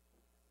 Christian?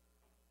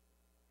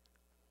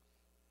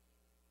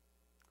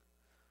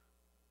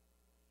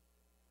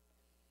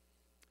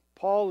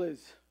 Paul is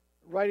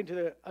writing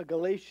to a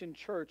Galatian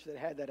church that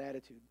had that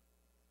attitude.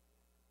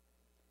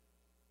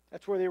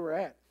 That's where they were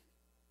at.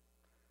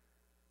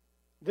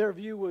 Their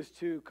view was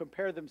to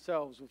compare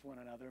themselves with one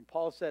another. And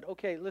Paul said,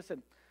 okay,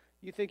 listen,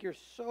 you think you're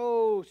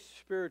so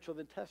spiritual,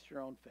 then test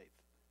your own faith.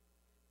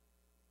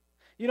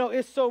 You know,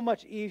 it's so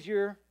much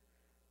easier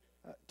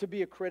to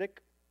be a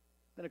critic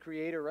than a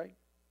creator, right?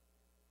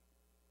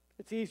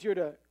 It's easier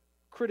to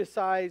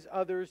criticize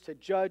others, to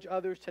judge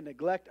others, to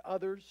neglect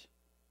others.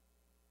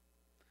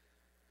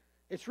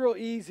 It's real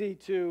easy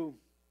to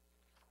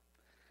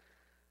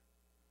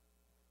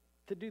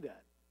do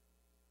that.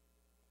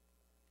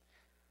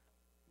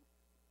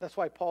 That's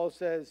why Paul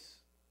says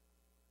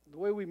the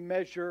way we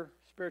measure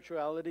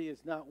spirituality is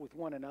not with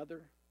one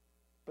another,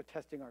 but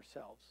testing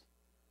ourselves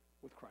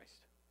with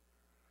Christ.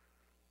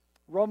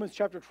 Romans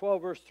chapter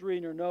 12, verse 3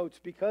 in your notes,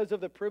 because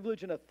of the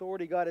privilege and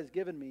authority God has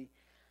given me,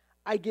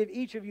 I give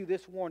each of you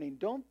this warning.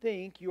 Don't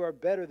think you are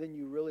better than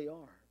you really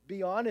are.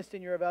 Be honest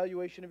in your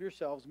evaluation of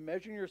yourselves,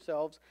 measuring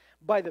yourselves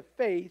by the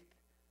faith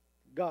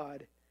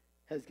God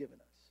has given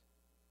us.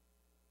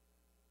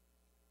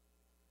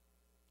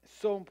 It's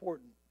so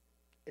important.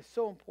 It's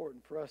so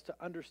important for us to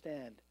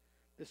understand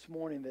this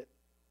morning that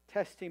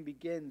testing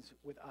begins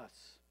with us.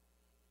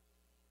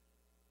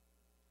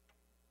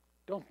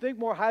 Don't think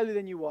more highly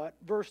than you ought.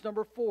 Verse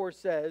number 4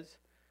 says,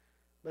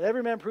 let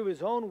every man prove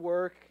his own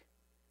work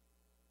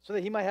so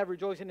that he might have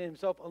rejoicing in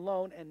himself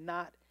alone and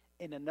not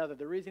in another.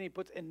 The reason he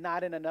puts in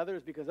not in another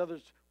is because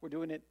others were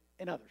doing it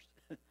in others.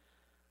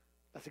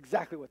 That's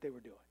exactly what they were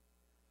doing.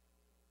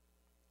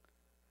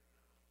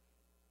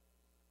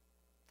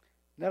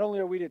 Not only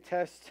are we to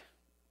test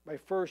by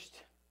first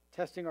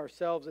testing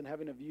ourselves and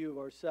having a view of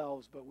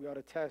ourselves, but we ought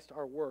to test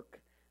our work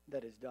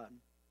that is done.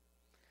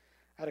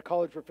 I had a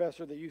college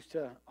professor that used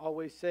to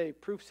always say,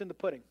 proof's in the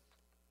pudding.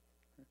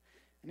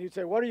 And he'd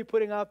say, what are you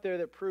putting out there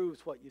that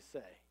proves what you say?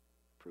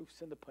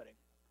 Proof's in the pudding.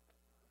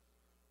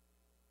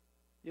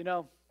 You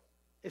know,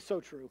 it's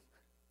so true.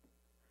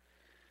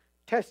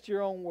 Test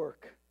your own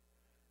work.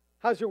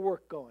 How's your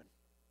work going?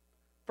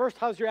 First,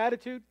 how's your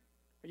attitude?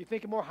 Are you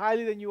thinking more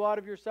highly than you ought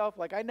of yourself?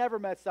 Like, I never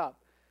mess up.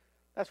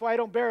 That's why I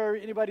don't bear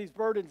anybody's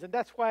burdens, and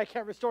that's why I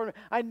can't restore them.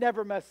 I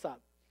never mess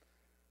up.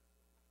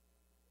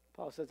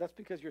 Paul says that's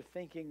because you're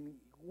thinking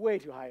way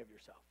too high of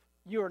yourself.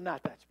 You are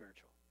not that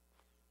spiritual.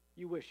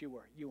 You wish you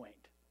were. You ain't.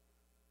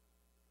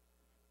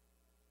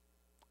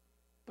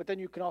 But then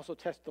you can also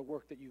test the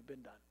work that you've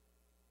been done.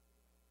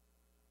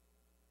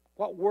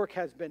 What work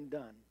has been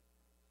done?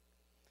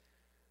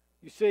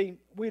 You see,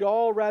 we'd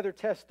all rather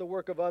test the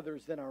work of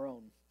others than our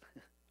own.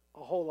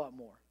 A whole lot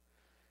more.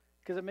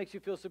 Because it makes you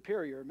feel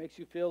superior. It makes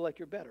you feel like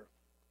you're better.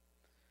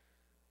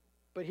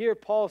 But here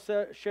Paul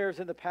shares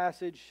in the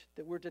passage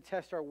that we're to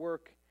test our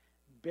work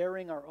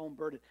bearing our own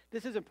burden.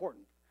 This is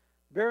important.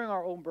 Bearing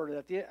our own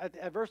burden.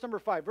 At verse number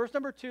 5. Verse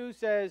number 2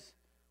 says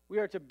we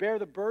are to bear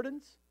the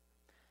burdens.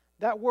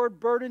 That word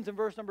burdens in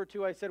verse number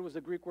 2 I said was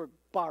the Greek word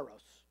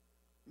baros.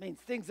 It means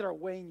things that are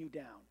weighing you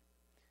down.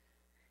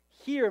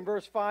 Here in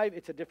verse 5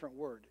 it's a different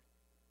word.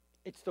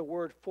 It's the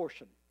word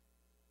phortion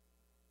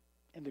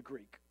in the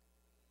Greek.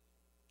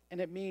 And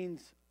it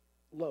means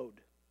load.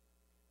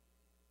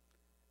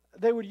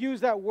 They would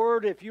use that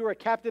word if you were a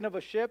captain of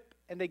a ship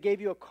and they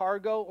gave you a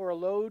cargo or a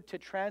load to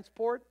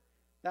transport.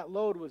 That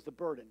load was the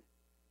burden.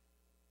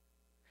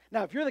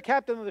 Now, if you're the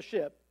captain of the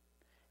ship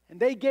and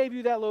they gave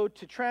you that load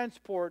to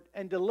transport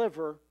and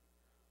deliver,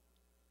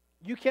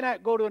 you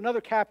cannot go to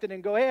another captain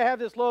and go, hey, I have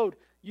this load.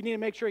 You need to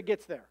make sure it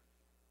gets there.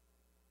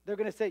 They're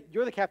going to say,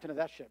 you're the captain of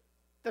that ship.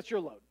 That's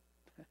your load.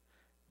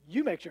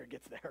 You make sure it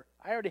gets there.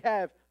 I already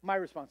have my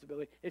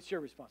responsibility. It's your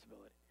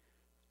responsibility.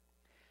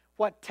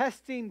 What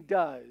testing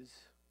does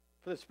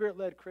for the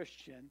Spirit-led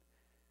Christian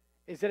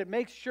is that it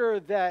makes sure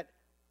that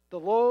the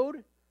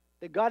load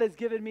that God has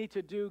given me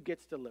to do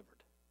gets delivered.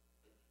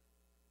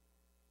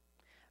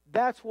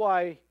 That's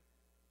why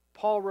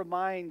Paul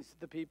reminds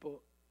the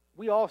people,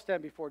 we all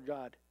stand before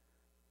God,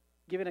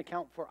 giving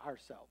account for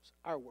ourselves,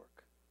 our work.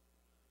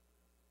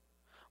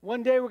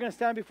 One day we're going to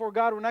stand before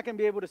God. We're not going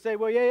to be able to say,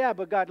 well, yeah,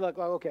 but God, look,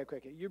 okay.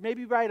 You may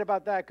be right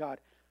about that, God.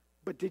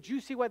 But did you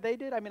see what they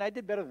did? I mean, I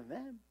did better than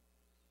them.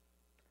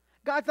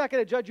 God's not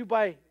going to judge you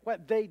by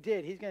what they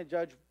did. He's going to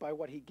judge by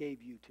what he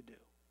gave you to do.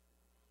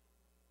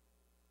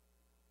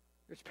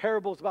 There's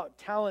parables about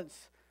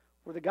talents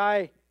where the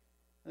guy,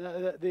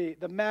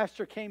 the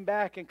master came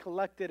back and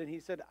collected, and he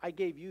said, I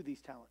gave you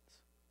these talents.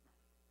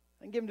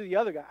 I didn't give them to the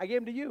other guy. I gave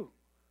them to you.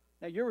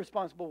 Now you're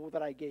responsible for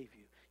what I gave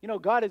you. You know,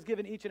 God has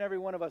given each and every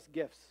one of us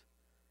gifts.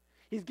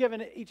 He's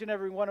given each and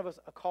every one of us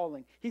a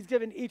calling. He's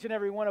given each and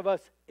every one of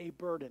us a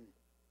burden.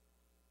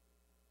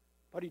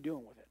 What are you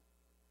doing with it?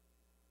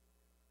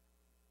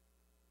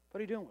 What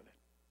are you doing with it?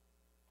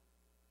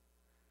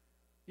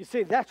 You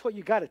see, that's what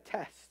you got to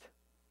test.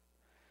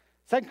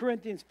 2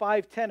 Corinthians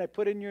 5:10, I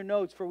put in your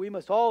notes, for we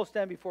must all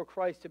stand before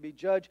Christ to be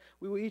judged.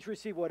 We will each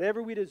receive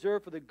whatever we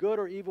deserve for the good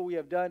or evil we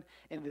have done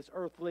in this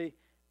earthly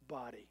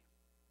body.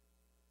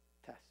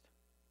 Test.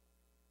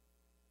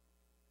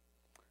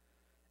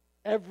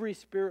 Every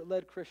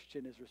Spirit-led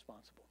Christian is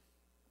responsible.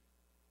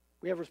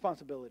 We have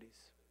responsibilities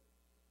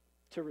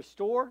to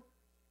restore,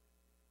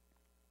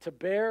 to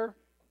bear,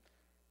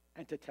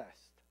 and to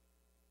test.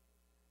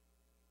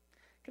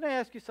 Can I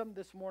ask you something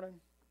this morning?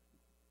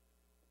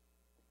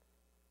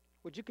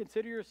 Would you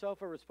consider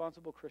yourself a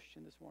responsible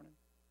Christian this morning?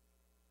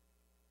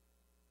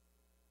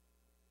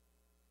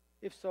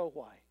 If so,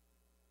 why?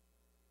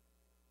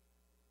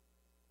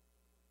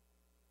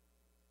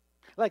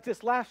 Like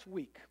this last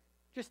week,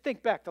 just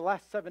think back the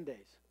last 7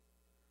 days.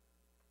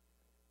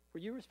 Were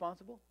you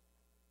responsible?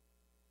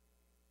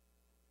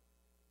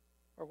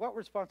 Or what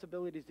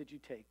responsibilities did you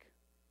take?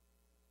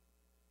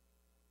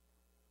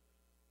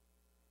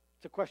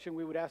 It's a question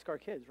we would ask our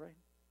kids, right?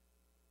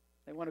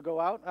 They want to go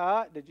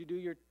out. Did you do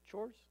your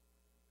chores?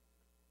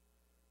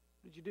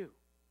 What did you do?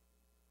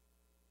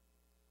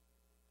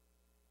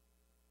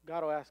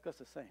 God will ask us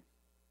the same.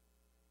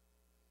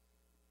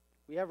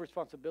 We have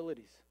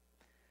responsibilities.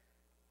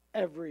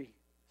 Every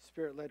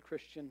Spirit-led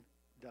Christian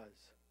does.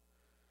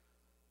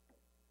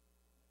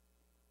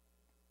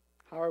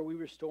 How are we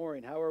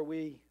restoring? How are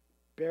we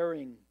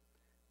bearing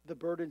the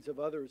burdens of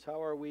others?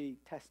 How are we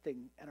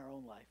testing in our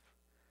own life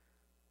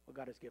what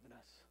God has given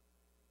us?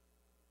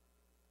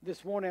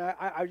 This morning,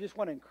 I just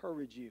want to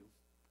encourage you.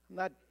 I'm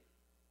not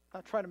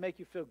trying to make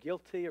you feel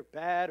guilty or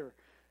bad or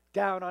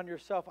down on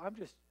yourself. I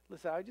just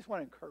want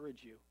to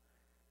encourage you.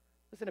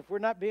 Listen, if we're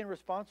not being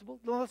responsible,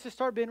 then let's just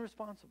start being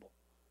responsible.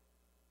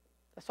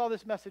 That's all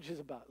this message is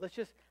about.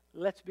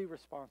 Let's be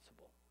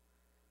responsible.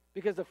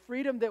 Because the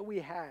freedom that we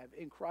have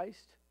in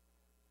Christ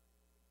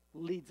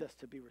leads us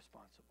to be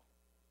responsible.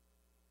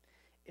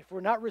 If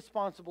we're not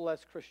responsible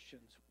as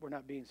Christians, we're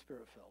not being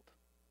Spirit-filled.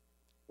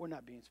 We're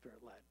not being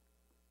Spirit-led.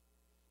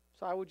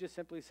 So I would just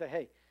simply say,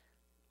 hey,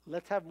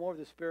 let's have more of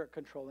the Spirit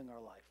controlling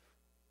our life.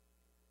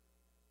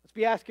 Let's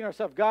be asking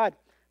ourselves, God,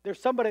 there's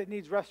somebody that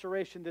needs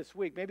restoration this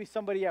week. Maybe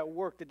somebody at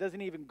work that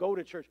doesn't even go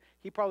to church.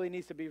 He probably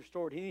needs to be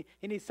restored. He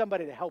needs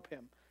somebody to help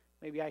him.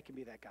 Maybe I can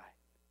be that guy.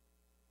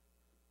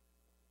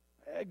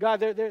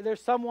 God,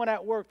 there's someone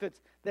at work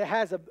that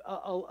has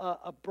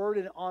a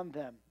burden on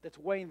them that's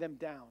weighing them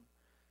down.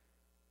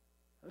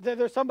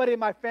 There's somebody in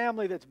my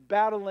family that's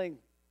battling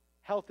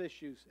health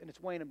issues and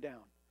it's weighing them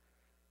down.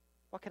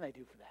 What can I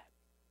do for that?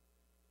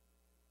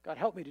 God,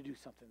 help me to do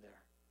something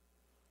there.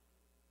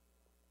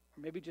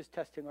 Or maybe just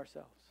testing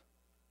ourselves.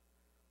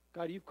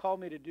 God, you've called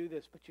me to do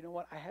this, but you know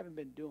what? I haven't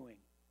been doing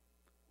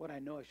what I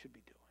know I should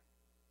be doing.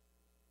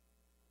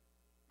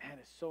 Man,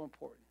 it's so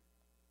important.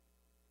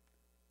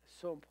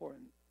 It's so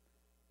important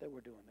that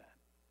we're doing that.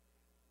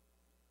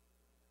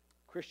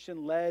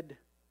 Christian-led,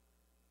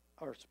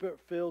 or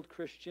Spirit-filled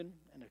Christian,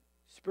 and a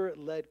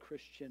Spirit-led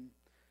Christian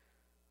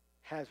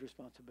has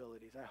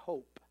responsibilities. I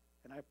hope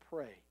and I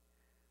pray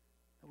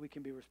that we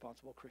can be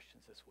responsible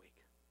Christians this week.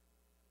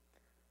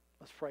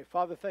 Let's pray.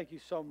 Father, thank you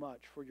so much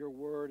for your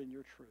word and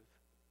your truth.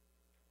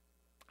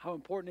 How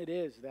important it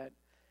is that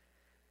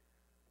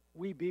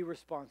we be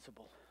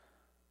responsible.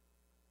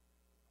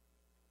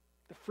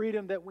 The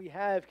freedom that we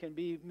have can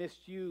be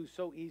misused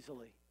so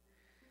easily.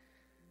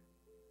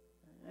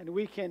 And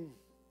we can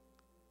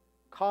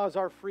cause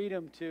our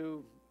freedom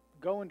to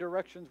go in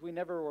directions we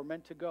never were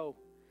meant to go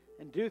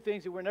and do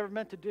things that we're never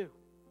meant to do.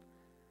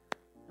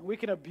 And we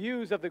can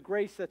abuse of the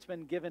grace that's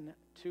been given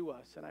to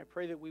us. And I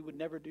pray that we would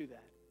never do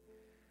that.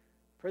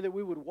 Pray that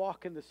we would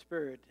walk in the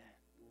Spirit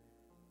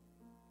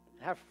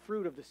and have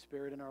fruit of the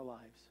Spirit in our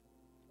lives.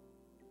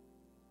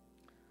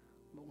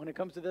 But when it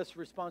comes to this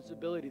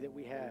responsibility that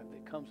we have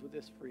that comes with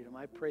this freedom,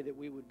 I pray that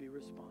we would be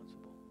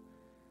responsible.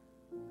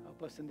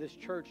 Help us in this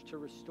church to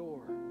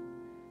restore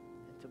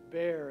and to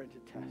bear and to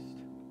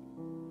test.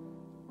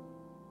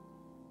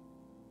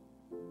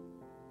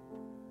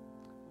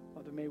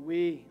 Father, may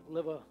we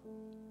live a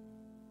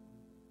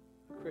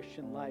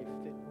Christian life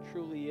that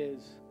truly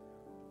is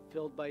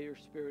filled by your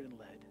Spirit and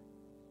led,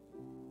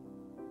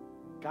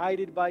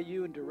 guided by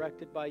you and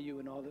directed by you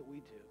in all that we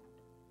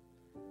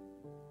do.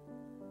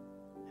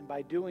 And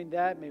by doing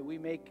that, may we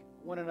make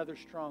one another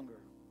stronger.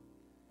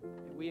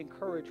 May we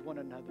encourage one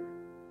another.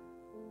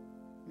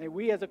 May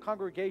we as a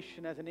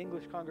congregation, as an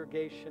English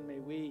congregation, may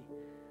we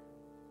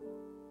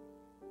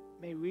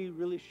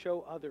really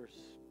show others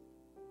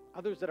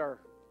that are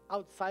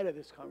outside of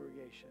this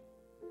congregation,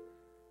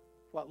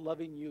 what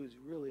loving you is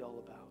really all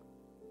about.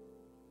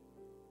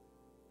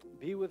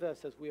 Be with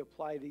us as we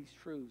apply these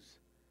truths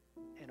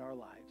in our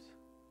lives.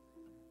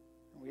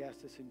 And we ask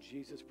this in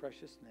Jesus'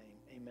 precious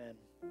name. Amen.